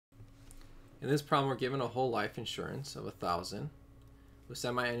In this problem, we're given a whole life insurance of $1,000 with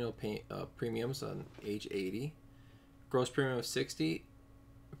semi-annual premiums on age 80. Gross premium of $60,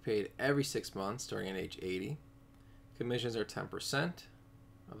 paid every 6 months starting at age 80. Commissions are 10%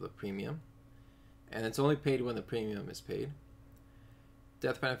 of the premium, and it's only paid when the premium is paid.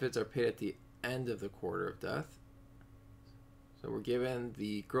 Death benefits are paid at the end of the quarter of death. So we're given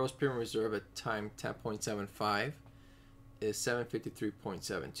the gross premium reserve at time 10.75 is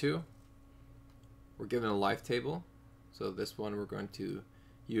 753.72. We're given a life table, so this one we're going to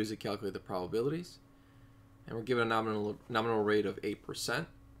use to calculate the probabilities, and we're given a nominal rate of 8%.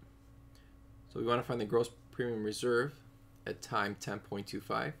 So we want to find the gross premium reserve at time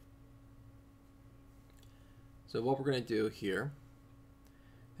 10.25. So what we're going to do here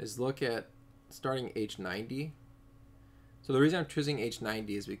is look at starting age 90. So the reason I'm choosing age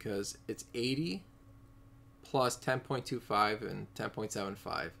 90 is because it's 80 plus 10.25 and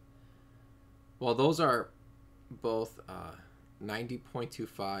 10.75. Well, those are both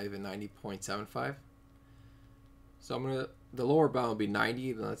 90.25 and 90.75. So the lower bound will be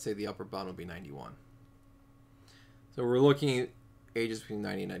 90, then let's say the upper bound will be 91. So we're looking at ages between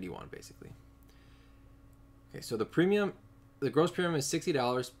 90 and 91, basically. Okay, so the gross premium is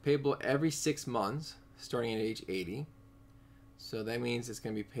 $60, payable every 6 months, starting at age 80. So that means it's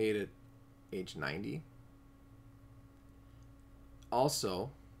going to be paid at age 90.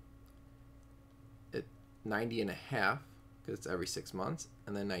 Also, at 90 and a half, because it's every 6 months,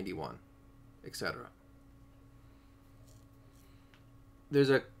 and then 91, etc. There's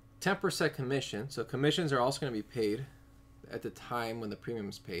a 10% commission, so commissions are also going to be paid at the time when the premium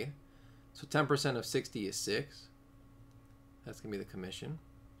is paid. So 10% of 60 is 6. That's going to be the commission.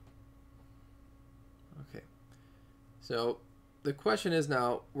 Okay. So the question is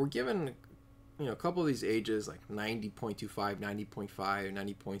now, we're given a couple of these ages, like 90.25, 90.5,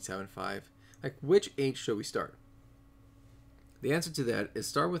 90.75. Like, which age should we start? The answer to that is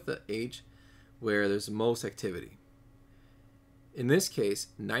start with the age where there's the most activity. In this case,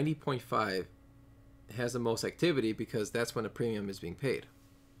 90.5 has the most activity because that's when the premium is being paid.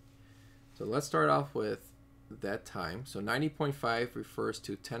 So let's start off with that time. So 90.5 refers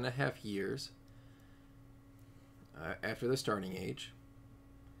to 10.5 years after the starting age.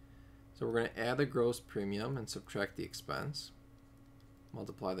 So we're going to add the gross premium and subtract the expense.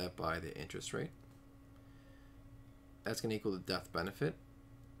 Multiply that by the interest rate. That's going to equal the death benefit.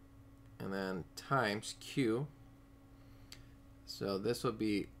 And then times Q. So this will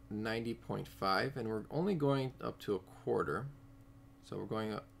be 90.5, and we're only going up to a quarter. So we're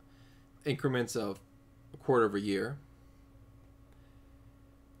going up increments of a quarter of a year.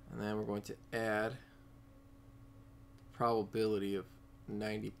 And then we're going to add probability of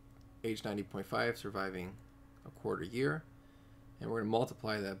age 90.5 surviving a quarter year, and we're going to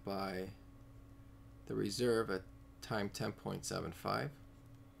multiply that by the reserve at time 10.75.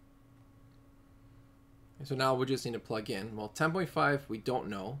 And so now we just need to plug in. Well, 10.5 we don't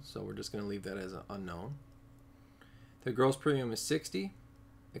know, so we're just going to leave that as an unknown. The gross premium is 60,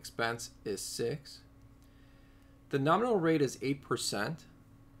 expense is 6. The nominal rate is 8%,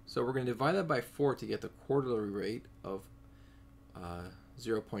 so we're going to divide that by 4 to get the quarterly rate of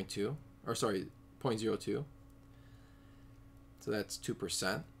 0.02. So that's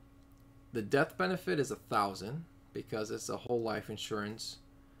 2%. The death benefit is 1,000 because it's a whole life insurance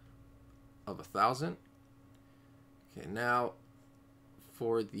of 1,000. Okay, now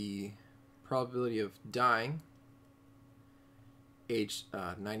for the probability of dying, age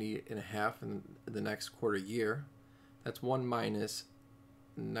 90 and a half in the next quarter year, that's 1 minus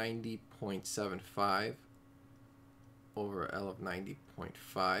 90.75 over L of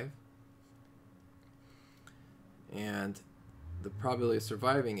 90.5. And the probability of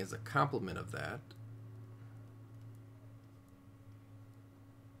surviving is a complement of that.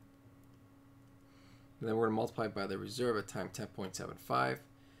 And then we're going to multiply by the reserve at time 10.75,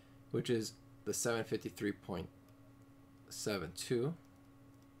 which is the 753.72. Okay.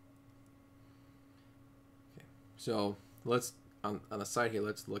 So let's, on the side here,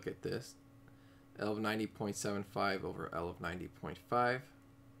 let's look at this. L of 90.75 over L of 90.5.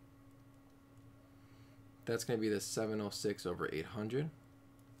 That's going to be the 706 over 800.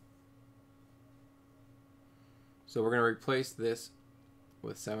 So we're going to replace this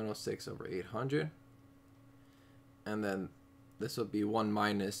with 706 over 800. And then this will be 1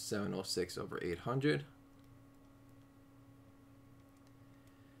 minus 706 over 800.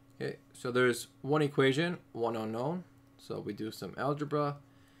 Okay, so there's one equation, one unknown. So we do some algebra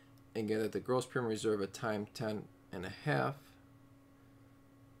and get that the gross premium reserve at time 10 and a half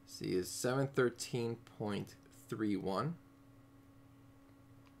is 713.31.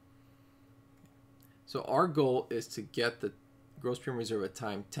 So our goal is to get the gross premium reserve at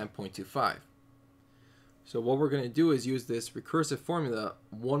time 10.25. So what we're going to do is use this recursive formula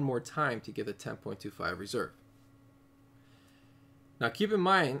one more time to get the 10.25 reserve. Now keep in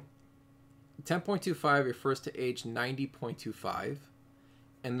mind, 10.25 refers to age 90.25,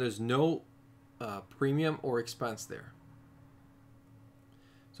 and there's no premium or expense there.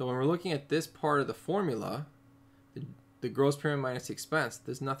 So when we're looking at this part of the formula, the gross premium minus the expense,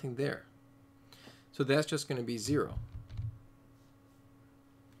 there's nothing there. So that's just going to be 0.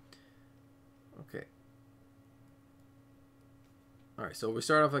 Okay. All right, so we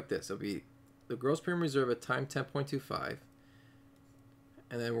start off like this. It'll be the gross premium reserve at time 10.25,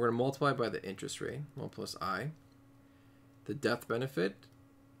 and then we're going to multiply by the interest rate, 1 plus I. The death benefit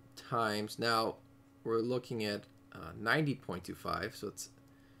times, now we're looking at 90.25, so it's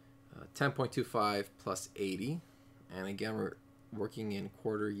 10.25 plus 80. And again, we're working in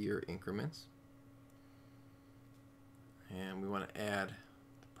quarter year increments. And we want to add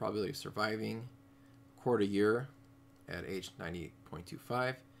the probability of surviving quarter year at age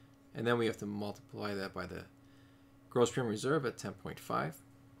 90.25. And then we have to multiply that by the gross premium reserve at 10.5.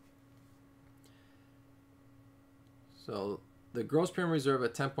 So the gross premium reserve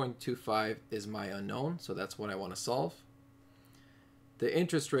at 10.25 is my unknown, so that's what I want to solve. The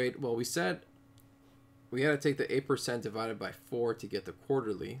interest rate, well, we said we had to take the 8% divided by 4 to get the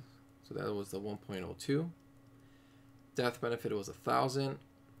quarterly, so that was the 1.02. Death benefit was 1,000.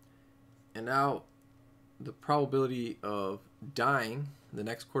 And now the probability of dying the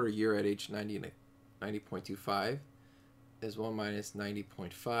next quarter year at age 90.25 is 1 minus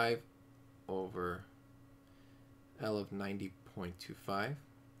 90.5 over L of 90.25.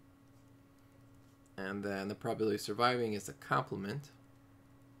 And then the probability of surviving is the complement.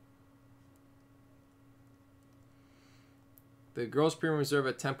 The gross premium reserve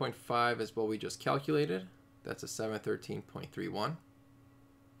at 10.5 is what we just calculated. That's a 713.31.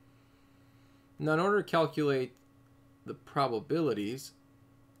 Now, in order to calculate the probabilities,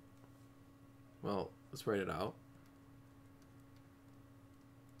 well, let's write it out.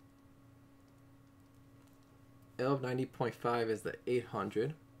 L of 90.5 is the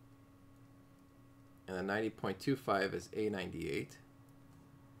 800, and the 90.25 is A98.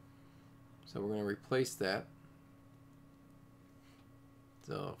 So we're going to replace that.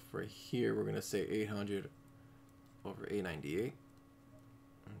 So for here, we're going to say 800 over A98. And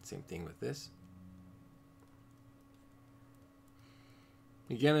same thing with this.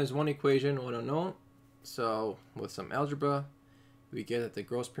 Again, there's one equation, one unknown. So with some algebra, we get that the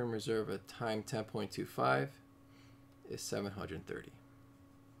gross premium reserve at time 10.25 is 730.